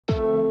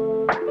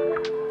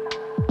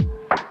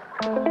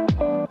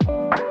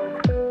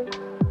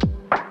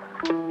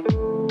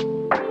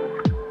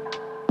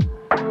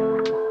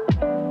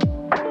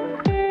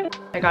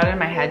got it in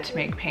my head to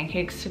make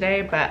pancakes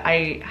today, but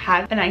I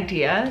had an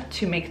idea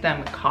to make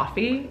them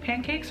coffee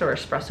pancakes or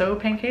espresso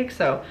pancakes.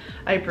 So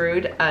I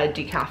brewed a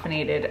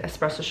decaffeinated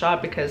espresso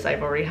shot because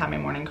I've already had my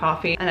morning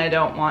coffee and I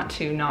don't want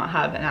to not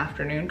have an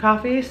afternoon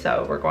coffee.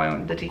 So we're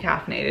going the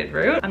decaffeinated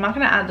route. I'm not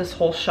gonna add this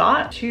whole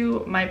shot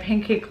to my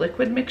pancake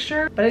liquid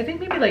mixture, but I think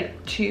maybe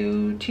like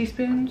 2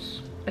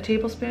 teaspoons, a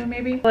tablespoon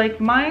maybe. Like,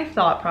 my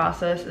thought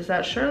process is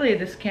that surely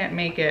this can't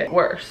make it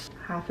worse.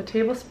 Half a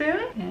tablespoon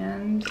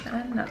and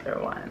another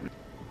one.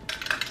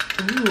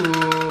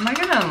 Ooh, am I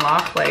gonna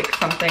unlock like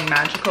something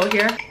magical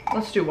here?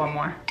 Let's do one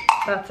more.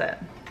 That's it.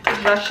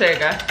 That's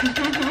sugar.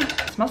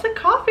 Smells like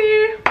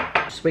coffee.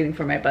 Just waiting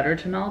for my butter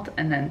to melt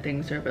and then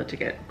things are about to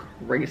get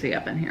crazy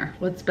up in here.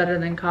 What's better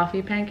than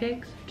coffee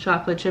pancakes?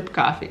 Chocolate chip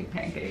coffee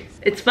pancakes.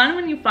 It's fun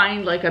when you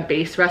find like a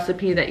base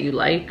recipe that you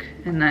like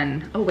and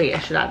then, oh wait, I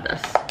should add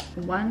this.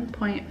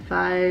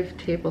 1.5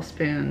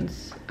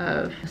 tablespoons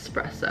of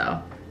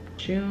espresso.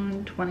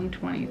 June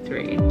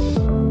 2023.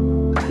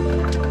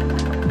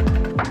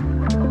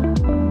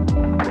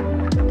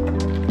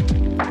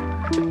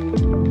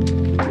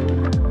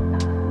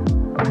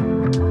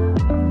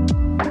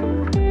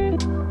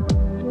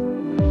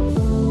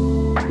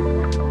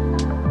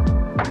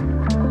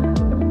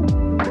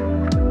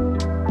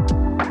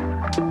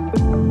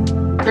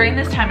 During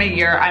this time of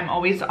year, I'm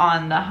always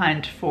on the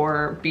hunt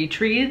for beach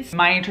reads.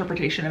 My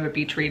interpretation of a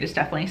beach read is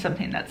definitely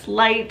something that's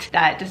light,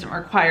 that doesn't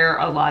require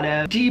a lot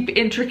of deep,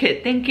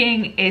 intricate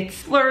thinking. It's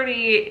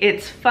flirty,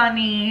 it's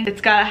funny, it's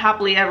got a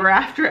happily ever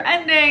after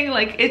ending.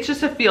 Like, it's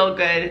just a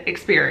feel-good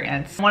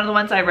experience. One of the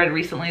ones I read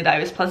recently that I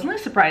was pleasantly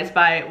surprised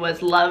by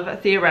was Love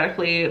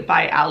Theoretically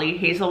by Ali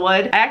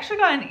Hazelwood. I actually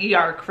got an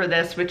e-arc for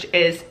this, which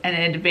is an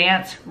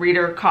advanced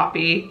reader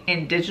copy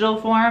in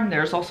digital form.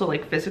 There's also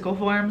like physical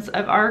forms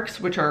of arcs,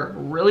 which are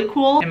really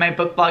cool. In my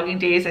book blogging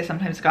days, I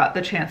sometimes got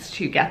the chance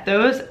to get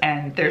those,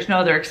 and there's no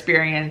other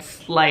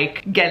experience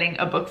like getting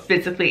a book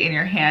physically in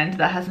your hand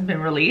that hasn't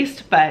been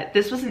released. But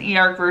this was an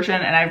e-arc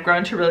version and I've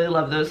grown to really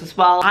love those as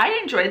well. I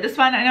enjoyed this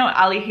one. I know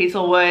Ali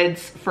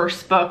Hazelwood's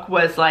first book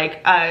was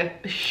like a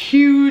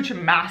huge,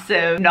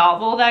 massive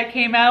novel that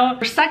came out.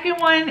 Her second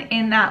one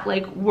in that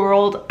like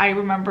world, I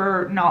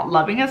remember not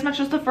loving as much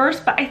as the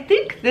first, but I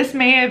think this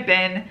may have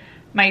been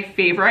my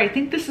favorite. I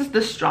think this is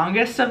the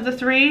strongest of the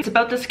three. It's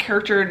about this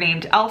character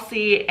named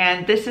Elsie,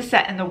 and this is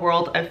set in the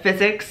world of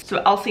physics.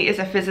 So Elsie is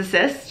a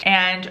physicist,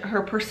 and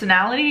her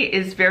personality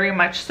is very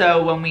much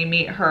so, when we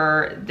meet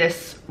her,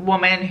 this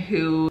woman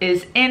who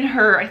is in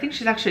her, I think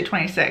she's actually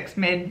 26,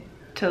 mid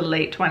to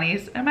late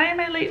 20s. Am I in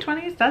my late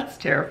 20s? That's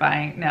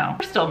terrifying. No,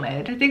 we're still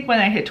mid. I think when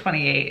I hit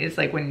 28 is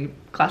like when you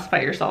classify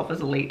yourself as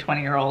a late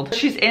 20-year-old.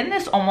 She's in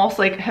this almost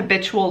like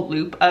habitual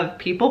loop of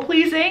people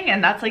pleasing,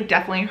 and that's like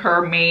definitely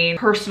her main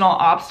personal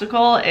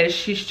obstacle, is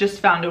she's just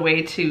found a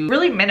way to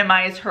really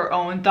minimize her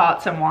own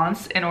thoughts and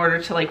wants in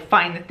order to like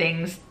find the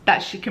things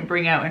that she can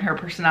bring out in her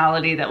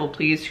personality that will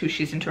please who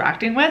she's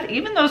interacting with,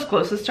 even those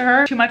closest to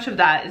her. Too much of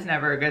that is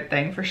never a good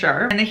thing, for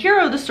sure. And the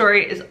hero of the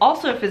story is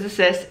also a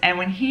physicist, and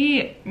when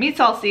he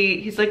meets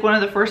Elsie, he's like one of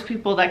the first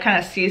people that kind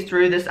of sees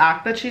through this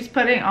act that she's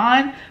putting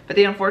on. But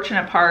the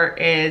unfortunate part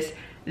is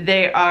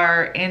they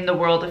are in the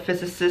world of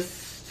physics.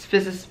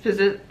 In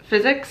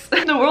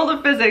the world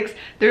of physics,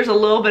 there's a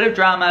little bit of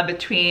drama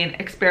between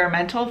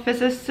experimental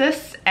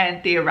physicists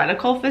and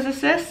theoretical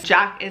physicists.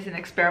 Jack is an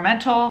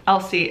experimental,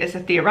 Elsie is a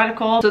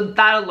theoretical. So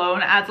that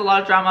alone adds a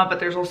lot of drama, but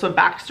there's also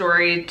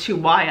backstory to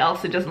why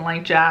Elsie doesn't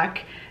like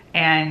Jack.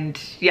 And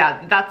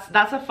yeah,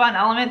 that's a fun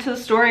element to the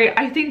story.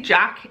 I think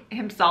Jack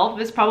himself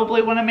is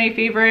probably one of my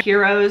favorite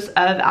heroes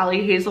of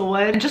Ali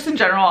Hazelwood. And just in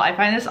general, I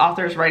find this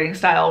author's writing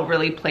style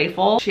really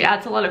playful. She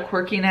adds a lot of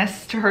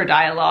quirkiness to her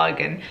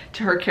dialogue and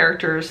to her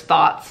characters'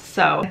 thoughts.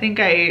 So I think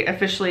I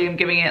officially am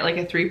giving it like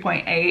a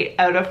 3.8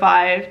 out of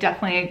 5.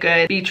 Definitely a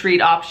good beach read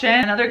option.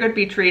 Another good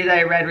beach read that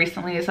I read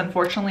recently is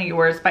Unfortunately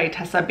Yours by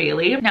Tessa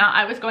Bailey. Now,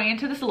 I was going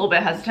into this a little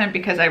bit hesitant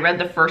because I read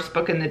the first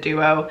book in the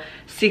duo,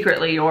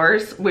 Secretly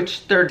Yours,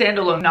 which they're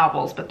standalone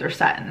novels, but they're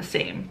set in the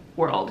same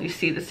world. You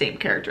see the same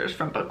characters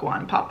from book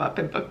 1 pop up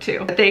in book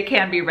 2. But they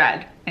can be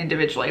read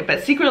individually.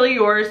 But Secretly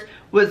Yours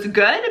was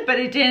good, but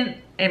it didn't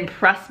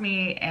impress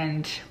me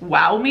and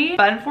wow me.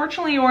 But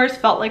Unfortunately Yours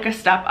felt like a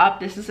step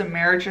up. This is a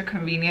marriage of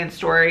convenience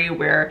story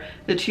where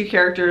the two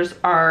characters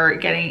are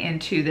getting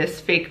into this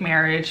fake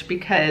marriage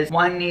because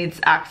one needs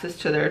access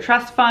to their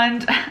trust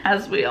fund,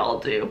 as we all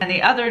do, and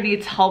the other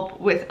needs help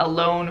with a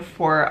loan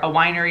for a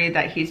winery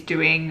that he's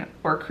doing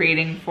or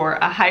creating for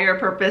a higher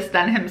purpose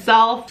than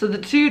himself. So the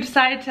two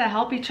decide to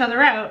help each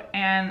other out,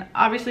 and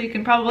obviously you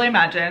can probably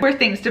imagine where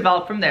things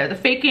develop from there. The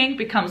faking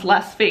becomes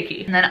less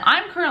fakey. And then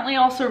I'm currently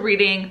also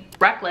reading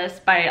Reckless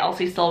by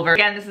Elsie Silver.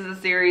 Again, this is a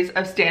series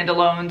of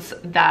standalones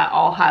that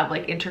all have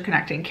like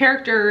interconnecting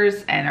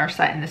characters and are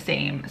set in the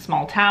same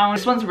small town.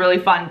 This one's really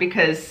fun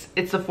because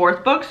it's the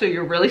 4th book, so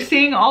you're really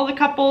seeing all the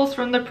couples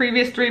from the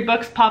previous 3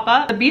 books pop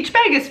up. The beach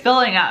bag is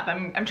filling up.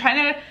 I'm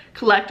trying to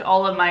collect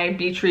all of my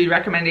beach read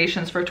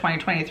recommendations for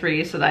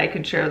 2023 so that I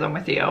can share them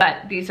with you.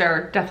 But these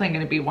are definitely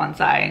going to be ones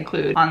I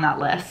include on that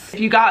list. If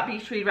you got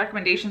beach read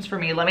recommendations for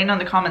me, let me know in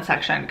the comment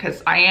section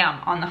because I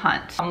am on the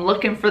hunt. I'm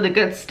looking for the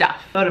good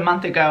stuff. About a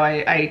month ago,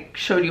 I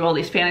showed you all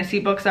these fantasy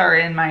books that are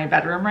in my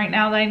bedroom right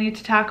now that I need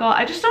to tackle.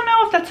 I just don't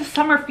know if that's a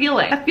summer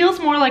feeling. That feels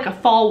more like a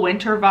fall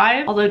winter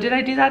vibe. Although, did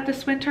I do that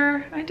this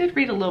winter? I did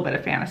read a little bit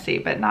of fantasy,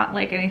 but not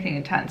like anything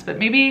intense. But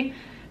maybe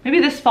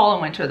this fall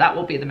and winter, that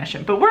will be the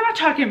mission. But we're not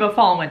talking about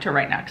fall and winter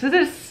right now because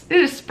it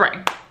is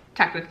spring.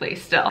 Technically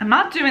still. I'm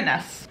not doing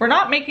this. We're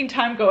not making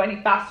time go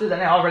any faster than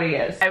it already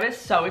is. I was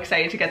so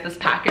excited to get this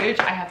package.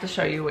 I have to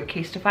show you what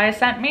Casetify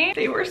sent me.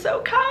 They were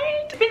so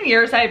kind. It's been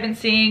years I've been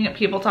seeing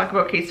people talk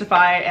about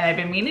Casetify and I've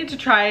been meaning to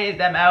try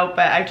them out,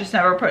 but I've just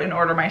never put an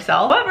order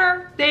myself.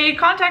 However, they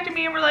contacted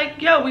me and were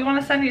like, yo, we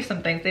want to send you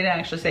some things. They didn't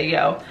actually say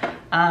yo.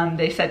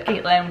 They said,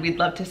 Caitlin, we'd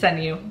love to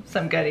send you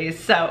some goodies.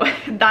 So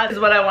that is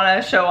what I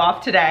want to show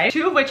off today.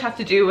 2 of which have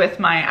to do with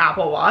my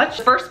Apple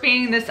Watch. First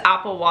being this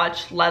Apple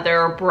Watch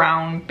leather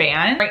brown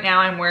band. Right now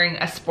I'm wearing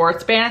a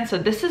sports band. So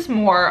this is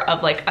more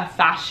of like a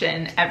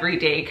fashion,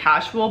 everyday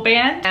casual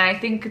band. And I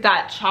think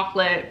that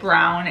chocolate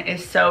brown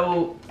is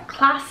so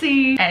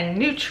classy and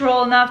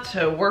neutral enough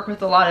to work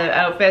with a lot of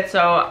outfits. So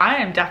I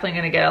am definitely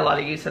going to get a lot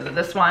of use out of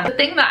this one. The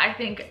thing that I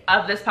think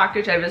of this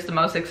package I was the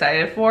most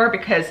excited for,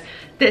 because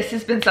this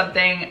has been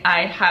something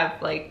I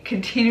have like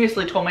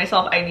continuously told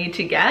myself I need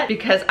to get,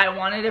 because I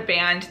wanted a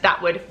band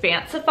that would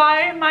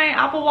fancify my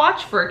Apple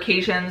Watch for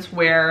occasions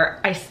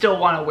where I still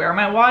want to wear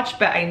my watch,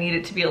 but I need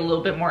it to be a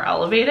little bit more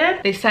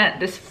elevated. They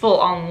sent this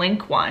full-on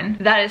link one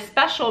that is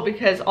special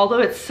because although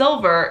it's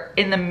silver,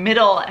 in the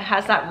middle it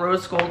has that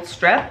rose gold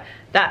strip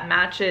that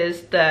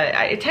matches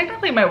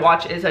technically my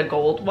watch is a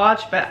gold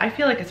watch, but I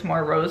feel like it's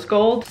more rose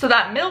gold. So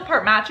that middle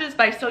part matches,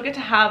 but I still get to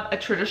have a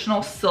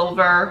traditional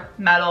silver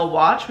metal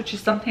watch, which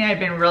is something I've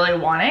been really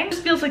wanting. This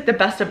feels like the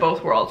best of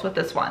both worlds with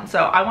this one.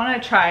 So I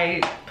want to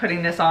try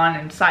putting this on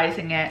and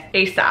sizing it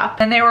ASAP.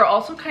 And they were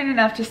also kind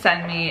enough to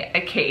send me a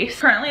case.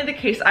 Currently the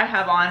case I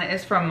have on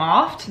is from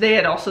Moft. They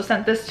had also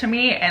sent this to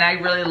me and I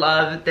really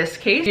love this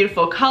case.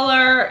 Beautiful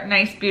color,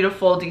 nice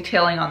beautiful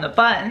detailing on the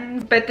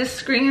buttons, but this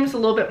screams a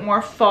little bit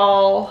more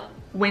fall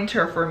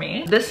winter for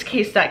me. This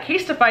case that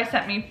Casetify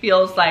sent me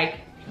feels like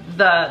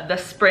the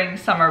spring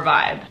summer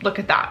vibe. Look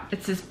at that.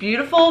 It's this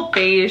beautiful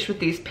beige with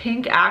these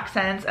pink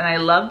accents and I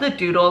love the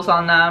doodles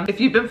on them.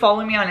 If you've been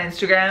following me on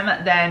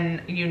Instagram,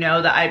 then you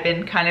know that I've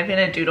been kind of in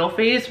a doodle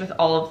phase with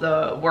all of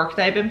the work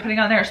that I've been putting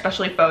on there,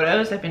 especially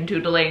photos. I've been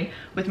doodling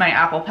with my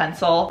Apple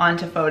Pencil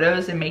onto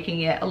photos and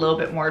making it a little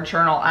bit more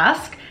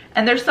journal-esque.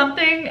 And there's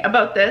something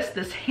about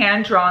this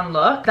hand-drawn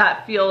look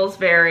that feels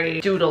very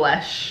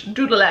doodle-ish. I'm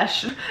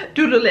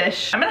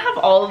gonna have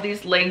all of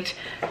these linked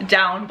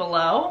down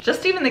below.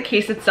 Just even the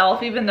case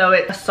itself, even though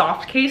it's a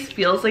soft case,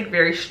 feels like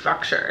very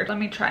structured. Let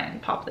me try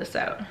and pop this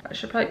out. I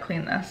should probably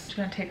clean this. I'm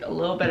gonna take a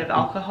little bit of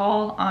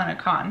alcohol on a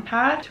cotton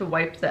pad to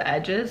wipe the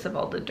edges of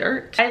all the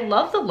dirt. I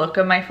love the look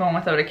of my phone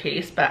without a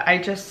case, but I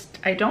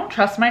don't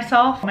trust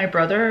myself. My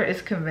brother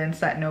is convinced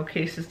that no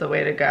case is the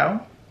way to go.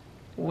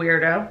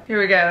 Weirdo. Here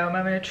we go,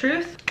 moment of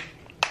truth.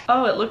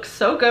 Oh, it looks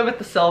so good with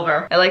the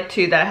silver. I like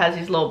too that it has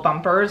these little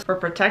bumpers for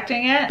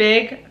protecting it.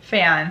 Big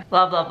fan.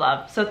 Love, love,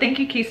 love. So thank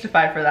you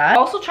Casetify for that.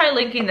 Also try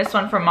linking this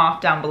one from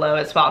Moft down below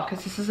as well,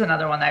 because this is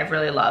another one that I've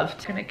really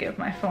loved. I'm gonna give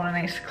my phone a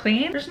nice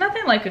clean. There's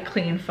nothing like a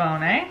clean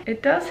phone, eh?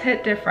 It does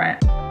hit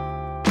different.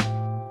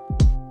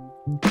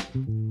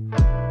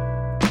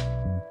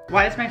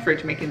 Why is my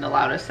fridge making the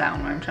loudest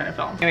sound when I'm trying to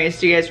film? Anyways,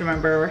 do you guys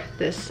remember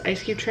this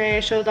ice cube tray I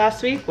showed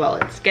last week? Well,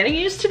 it's getting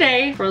used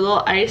today for a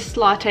little iced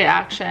latte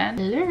action.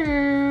 Hello.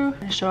 I'm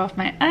gonna show off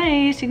my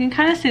ice. You can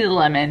kind of see the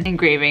lemon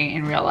engraving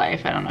in real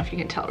life. I don't know if you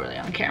can tell really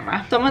on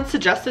camera. Someone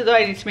suggested though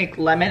I need to make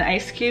lemon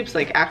ice cubes,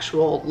 like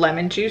actual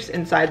lemon juice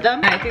inside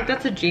them. And I think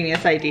that's a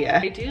genius idea.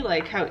 I do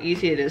like how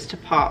easy it is to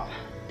pop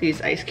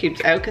these ice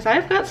cubes out, because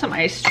I've got some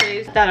ice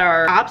trays that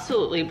are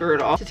absolutely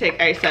brutal to take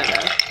ice out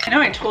of. I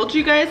know I told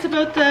you guys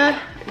about the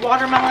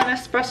watermelon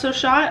espresso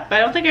shot, but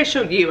I don't think I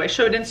showed you. I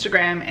showed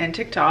Instagram and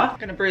TikTok. I'm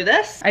gonna brew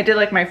this. I did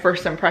like my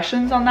first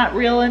impressions on that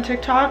reel and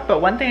TikTok,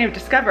 but one thing I've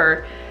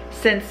discovered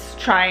since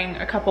trying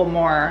a couple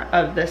more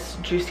of this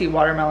juicy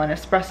watermelon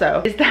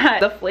espresso is that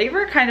the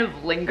flavor kind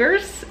of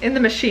lingers in the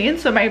machine.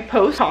 So my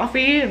post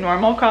coffee,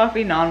 normal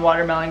coffee,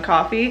 non-watermelon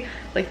coffee,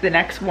 like the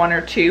next one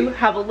or two,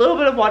 have a little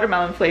bit of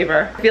watermelon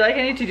flavor. I feel like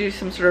I need to do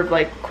some sort of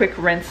like quick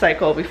rinse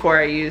cycle before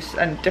I use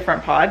a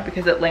different pod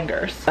because it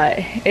lingers. But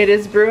it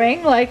is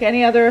brewing like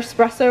any other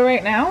espresso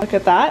right now. Look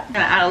at that. I'm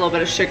gonna add a little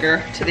bit of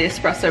sugar to the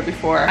espresso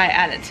before I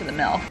add it to the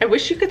milk. I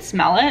wish you could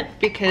smell it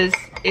because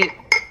it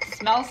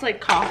smells like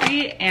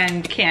coffee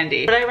and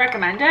candy. Would I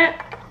recommend it?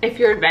 if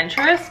you're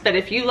adventurous, but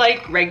if you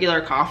like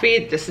regular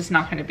coffee, this is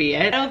not gonna be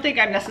it. I don't think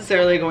I'm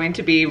necessarily going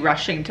to be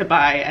rushing to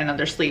buy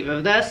another sleeve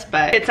of this,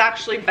 but it's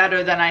actually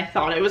better than I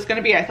thought it was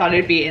gonna be. I thought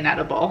it'd be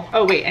inedible.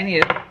 Oh wait, I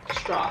need a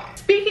straw.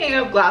 Speaking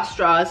of glass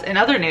straws, in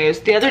other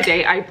news, the other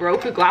day I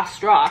broke a glass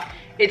straw.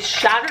 It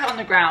shattered on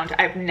the ground.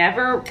 I've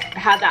never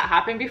had that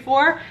happen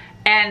before.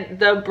 And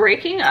the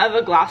breaking of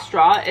a glass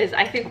straw is,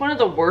 I think, one of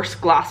the worst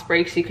glass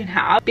breaks you can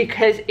have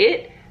because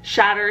it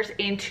shatters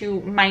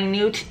into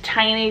minute,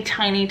 tiny,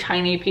 tiny,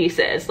 tiny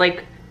pieces,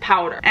 like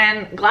powder.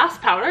 And glass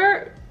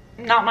powder,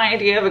 not my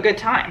idea of a good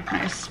time.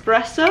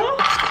 Espresso,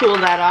 let's cool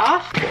that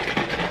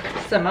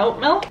off. Some oat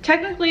milk.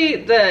 Technically,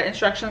 the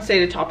instructions say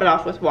to top it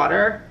off with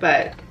water,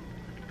 but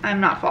I'm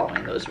not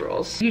following those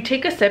rules. You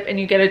take a sip and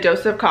you get a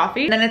dose of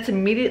coffee, then it's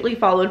immediately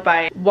followed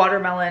by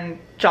watermelon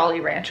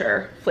Jolly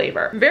Rancher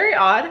flavor. Very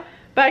odd,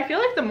 but I feel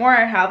like the more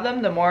I have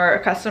them, the more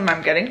accustomed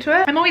I'm getting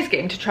to it. I'm always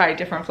game to try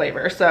different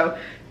flavors, so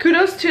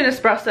kudos to an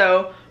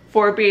espresso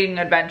for being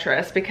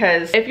adventurous,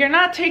 because if you're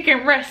not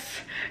taking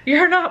risks,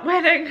 you're not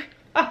winning.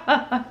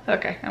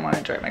 Okay, I want to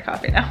enjoy my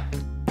coffee now.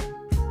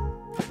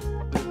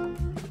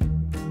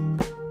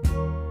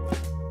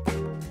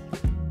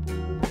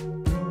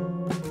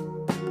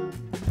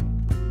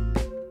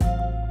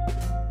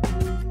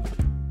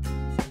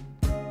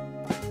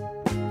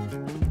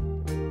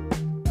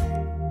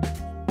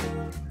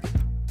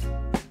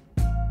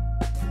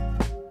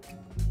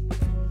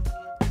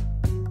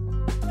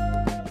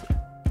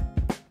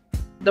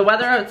 The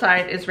weather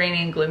outside is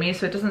rainy and gloomy,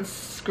 so it doesn't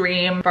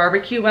scream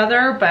barbecue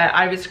weather, but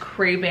I was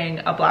craving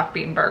a black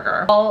bean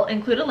burger. I'll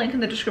include a link in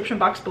the description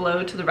box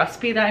below to the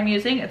recipe that I'm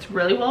using. It's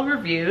really well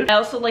reviewed. I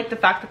also like the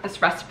fact that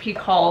this recipe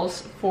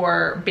calls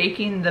for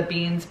baking the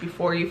beans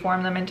before you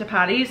form them into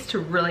patties to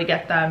really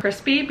get them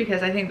crispy,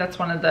 because I think that's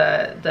one of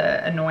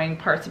the annoying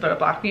parts about a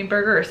black bean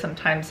burger is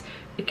sometimes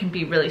it can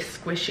be really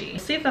squishy. We'll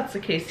see if that's the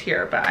case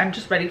here, but I'm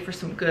just ready for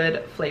some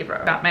good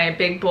flavor. Got my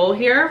big bowl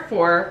here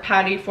for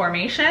patty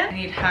formation. I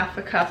need half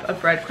a cup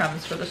of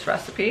breadcrumbs for this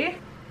recipe.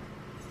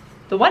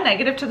 The one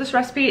negative to this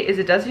recipe is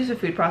it does use a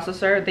food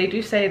processor. They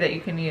do say that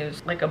you can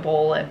use like a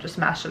bowl and just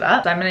mash it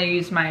up. So I'm gonna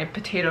use my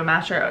potato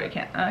masher. Oh, you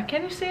can't,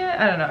 can you see it?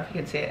 I don't know if you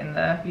can see it in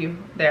the view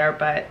there,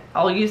 but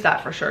I'll use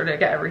that for sure to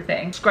get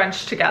everything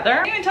scrunched together.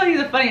 I can't even tell you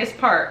the funniest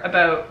part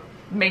about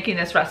making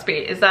this recipe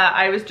is that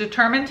I was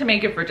determined to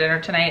make it for dinner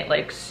tonight,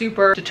 like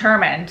super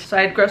determined. So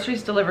I had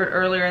groceries delivered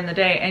earlier in the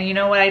day, and you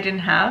know what I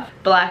didn't have?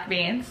 Black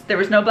beans. There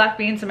was no black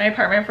beans in my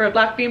apartment for a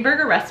black bean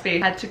burger recipe.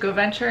 Had to go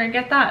venture and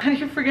get that. And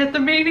you forget the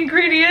main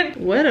ingredient.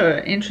 What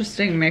an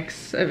interesting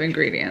mix of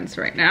ingredients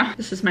right now.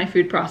 This is my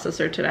food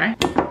processor today.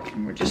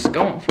 And we're just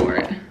going for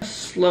it.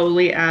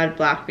 Slowly add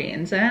black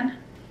beans in.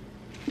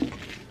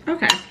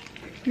 Okay,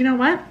 you know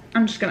what?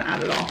 I'm just gonna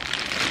add it all.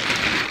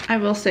 I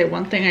will say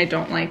one thing I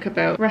don't like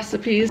about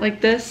recipes like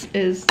this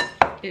is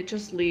it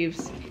just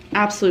leaves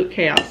absolute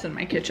chaos in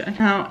my kitchen.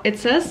 Now, it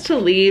says to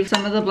leave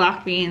some of the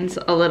black beans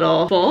a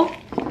little full,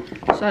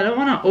 so I don't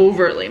want to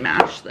overly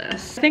mash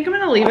this. I think I'm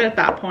going to leave it at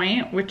that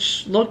point,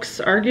 which looks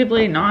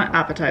arguably not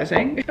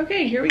appetizing.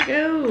 Okay, here we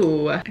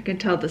go. I can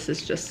tell this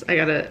is just, I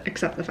gotta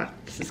accept the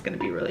fact this is going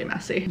to be really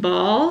messy.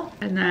 Ball,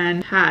 and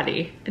then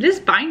patty. It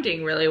is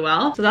binding really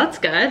well, so that's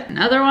good.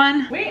 Another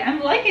one. Wait, I'm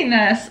liking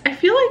this. I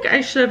feel like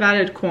I should have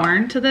added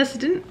corn to this.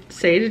 It didn't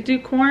say to do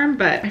corn,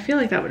 but I feel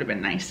like that would have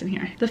been nice in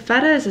here. The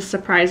feta is a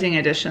surprising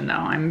addition though.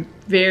 I'm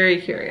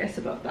very curious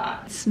about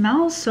that. It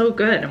smells so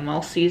good and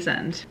well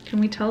seasoned.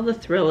 Can we tell the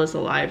thrill is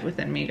alive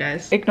within me,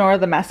 guys? Ignore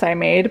the mess I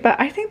made, but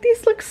I think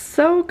these look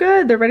so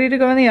good. They're ready to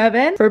go in the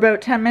oven for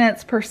about 10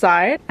 minutes per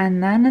side,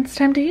 and then it's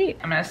time to eat.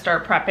 I'm gonna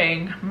start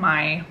prepping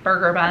my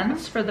burger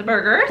buns for the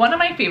burgers. One of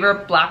my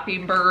favorite black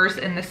bean burgers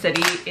in the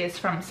city is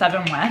from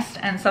 7 West,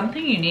 and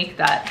something unique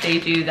that they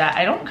do that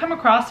I don't come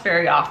across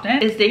very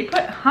often is they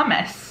put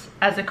hummus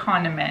as a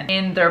condiment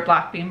in their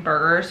black bean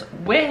burgers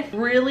with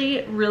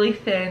really, really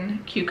thin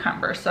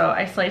cucumber. So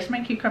I sliced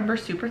my cucumber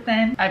super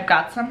thin. I've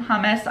got some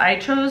hummus. I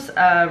chose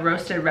a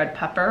roasted red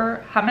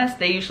pepper hummus.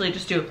 They usually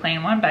just do a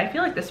plain one, but I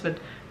feel like this would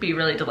be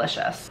really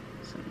delicious.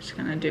 So I'm just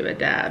gonna do a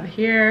dab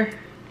here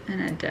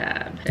and a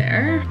dab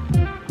there.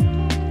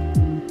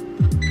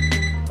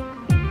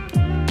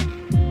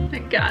 Oh my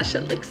gosh,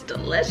 it looks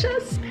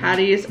delicious.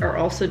 Patties are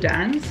also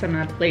done, so I'm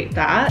gonna plate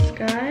that.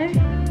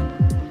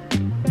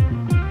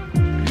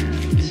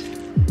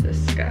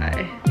 This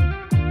guy.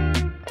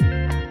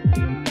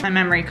 My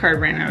memory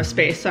card ran out of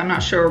space, so I'm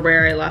not sure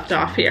where I left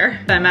off here.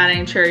 But I'm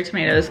adding cherry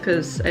tomatoes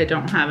because I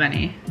don't have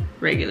any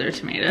regular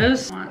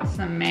tomatoes. Want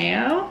some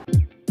mayo.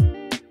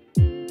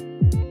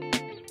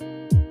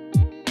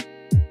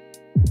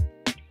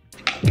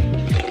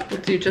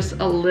 We'll do just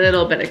a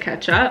little bit of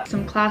ketchup.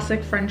 Some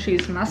classic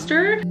Frenchies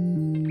mustard.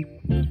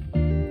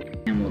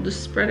 And we'll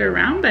just spread it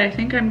around, but I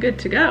think I'm good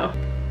to go.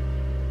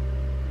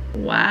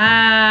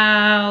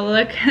 Wow,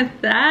 look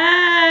at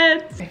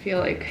that. I feel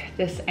like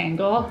this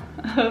angle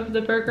of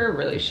the burger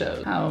really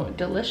shows how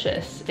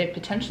delicious it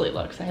potentially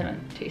looks. I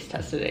haven't taste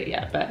tested it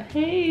yet, but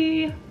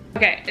hey.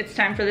 Okay, it's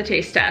time for the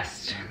taste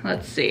test.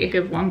 Let's see,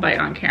 give one bite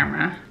on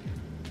camera.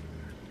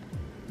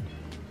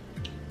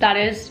 That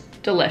is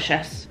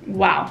delicious.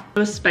 Wow.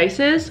 Those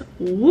spices,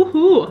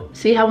 woohoo.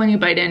 See how when you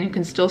bite in, you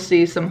can still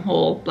see some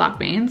whole black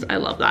beans? I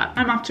love that.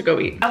 I'm off to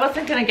go eat. I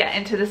wasn't gonna get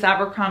into this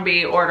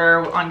Abercrombie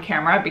order on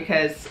camera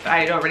because I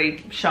had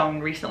already shown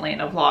recently in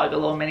a vlog a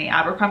little mini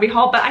Abercrombie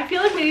haul, but I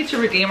feel like we need to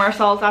redeem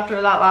ourselves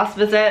after that last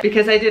visit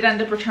because I did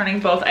end up returning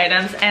both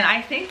items, and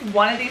I think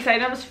one of these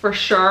items for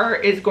sure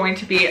is going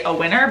to be a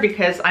winner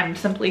because I'm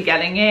simply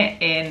getting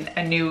it in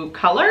a new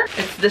color.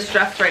 It's this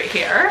dress right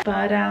here.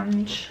 But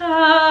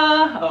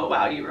oh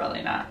wow,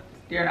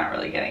 you're not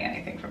really getting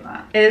anything from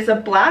that. It is a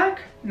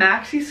black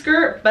maxi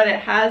skirt, but it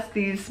has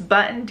these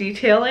button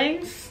detail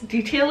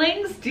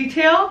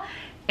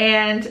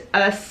and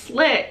a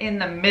slit in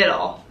the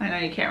middle. I know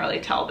you can't really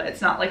tell, but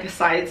it's not like a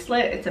side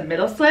slit, it's a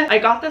middle slit. I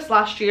got this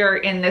last year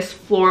in this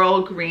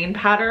floral green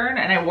pattern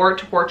and I wore it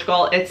to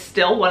Portugal. It's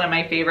still one of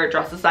my favorite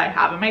dresses I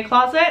have in my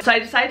closet. So I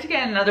decided to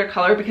get another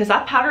color because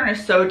that pattern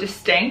is so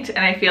distinct and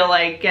I feel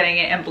like getting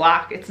it in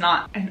black, it's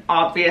not an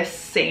obvious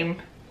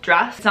same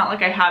dress. It's not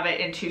like I have it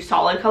in two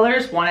solid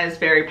colors. One is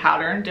very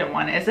patterned and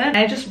one isn't. And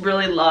I just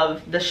really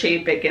love the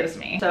shape it gives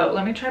me. So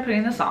let me try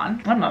putting this on.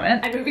 One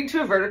moment. I'm moving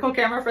to a vertical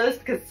camera for this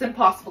because it's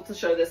impossible to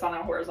show this on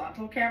a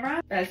horizontal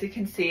camera. As you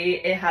can see,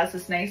 it has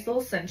this nice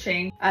little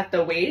cinching at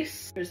the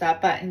waist. There's that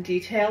button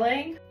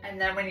detailing. And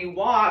then when you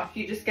walk,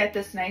 you just get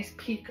this nice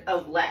peak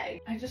of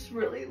leg. I just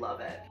really love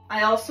it.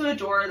 I also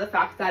adore the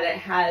fact that it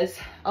has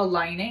a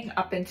lining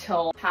up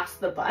until past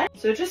the butt.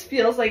 So it just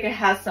feels like it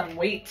has some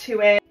weight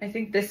to it. I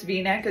think this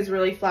V-neck is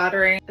really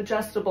flattering.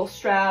 Adjustable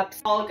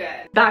straps, all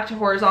good. Back to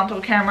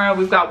horizontal camera.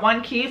 We've got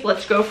one keep.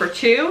 Let's go for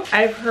two.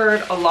 I've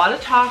heard a lot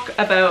of talk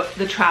about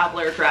the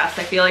traveler dress.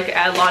 I feel like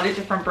a lot of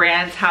different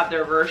brands have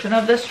their version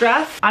of this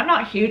dress. I'm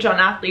not huge on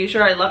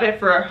athleisure. I love it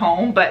for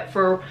home, but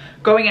for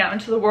going out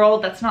into the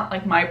world, that's not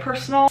like my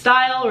personal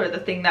style or the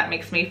thing that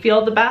makes me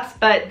feel the best.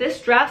 But this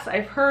dress,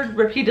 I've heard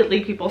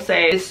repeatedly people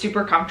say is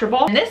super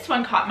comfortable. And this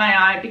one caught my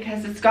eye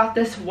because it's got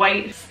this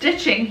white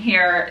stitching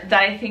here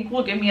that I think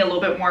will give me a little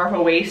bit more of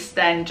a waist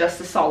than just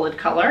a solid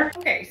color.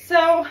 Okay,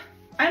 so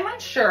I'm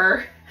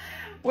unsure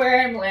where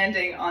I'm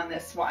landing on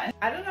this one.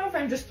 I don't know if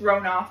I'm just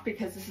thrown off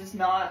because this is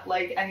not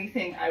like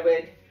anything I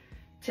would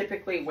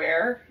typically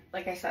wear.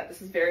 Like I said,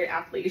 this is very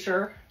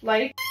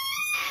athleisure-like.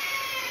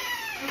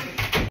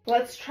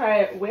 Let's try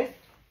it with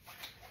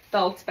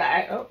belt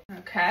bag. Oh,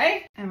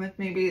 okay. And with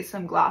maybe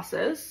some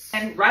glasses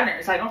and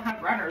runners. I don't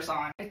have runners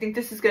on. I think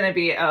this is gonna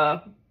be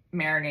a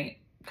marinate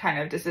kind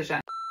of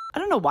decision. I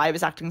don't know why I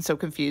was acting so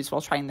confused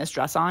while trying this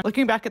dress on.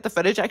 Looking back at the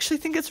footage, I actually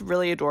think it's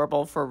really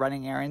adorable for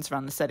running errands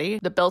around the city.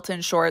 The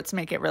built-in shorts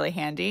make it really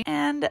handy,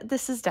 and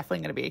this is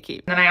definitely gonna be a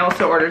keep. And then I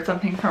also ordered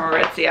something from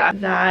Aritzia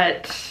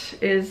that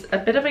is a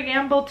bit of a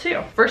gamble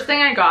too. First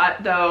thing I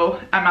got,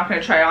 though, I'm not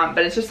gonna try on,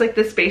 but it's just like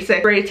this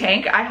basic gray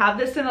tank. I have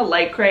this in a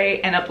light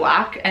gray and a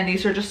black, and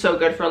these are just so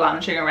good for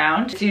lounging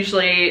around. It's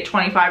usually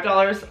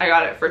 $25. I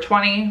got it for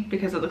 $20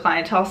 because of the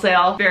clientele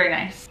sale. Very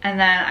nice. And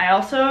then I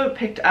also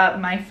picked up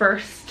my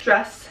first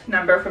dress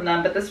number from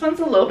them, but this one's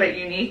a little bit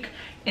unique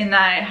in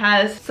that it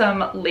has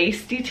some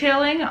lace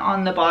detailing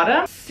on the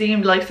bottom.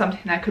 Seemed like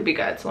something that could be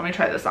good, so let me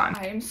try this on.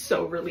 I am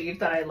so relieved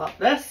that I love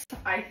this.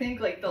 I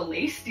think like the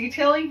lace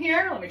detailing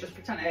here, let me just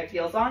pretend I have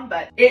heels on,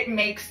 but it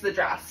makes the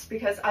dress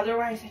because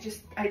otherwise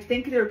I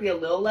think there would be a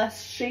little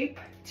less shape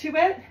to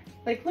it.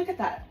 Like, look at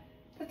that.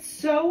 That's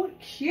so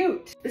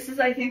cute. This is,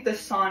 I think, the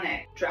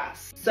Sonic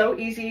dress. So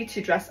easy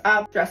to dress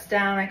up, dress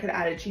down. I could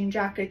add a jean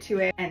jacket to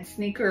it and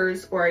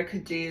sneakers, or I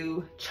could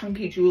do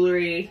chunky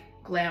jewelry,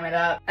 glam it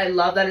up. I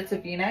love that it's a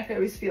V-neck. I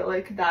always feel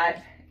like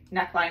that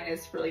neckline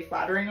is really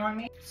flattering on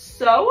me.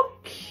 So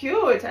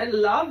cute. I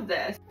love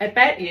this. I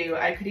bet you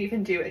I could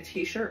even do a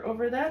t-shirt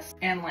over this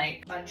and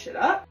like bunch it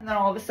up, and then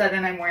all of a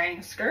sudden I'm wearing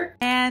a skirt.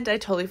 And I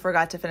totally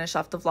forgot to finish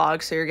off the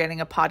vlog, so you're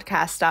getting a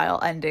podcast style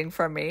ending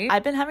from me.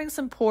 I've been having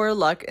some poor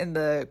luck in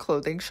the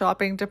clothing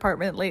shopping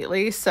department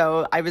lately,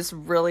 so I was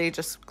really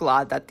just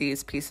glad that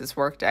these pieces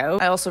worked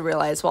out. I also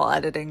realized while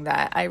editing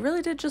that I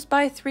really did just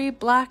buy 3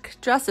 black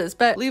dresses,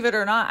 but believe it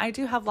or not, I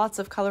do have lots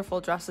of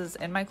colorful dresses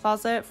in my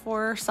closet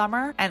for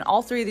summer, and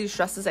all 3 of these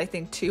dresses I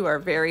think too are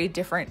very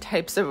different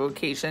types of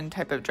occasion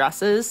type of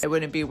dresses. I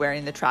wouldn't be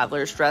wearing the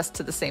traveler's dress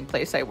to the same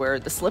place I wear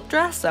the slip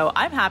dress, so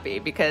I'm happy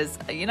because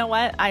you know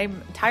what,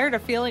 I'm tired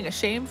of feeling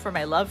ashamed for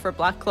my love for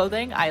black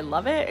clothing. I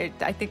love it.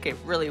 I think it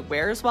really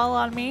wears well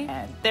on me,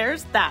 and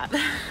there's that.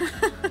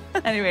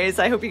 Anyways,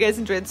 I hope you guys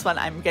enjoyed this one.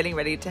 I'm getting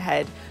ready to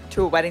head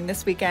to a wedding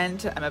this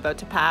weekend. I'm about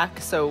to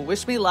pack, so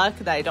wish me luck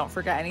that I don't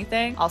forget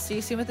anything. I'll see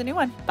you soon with a new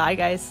one. Bye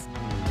guys.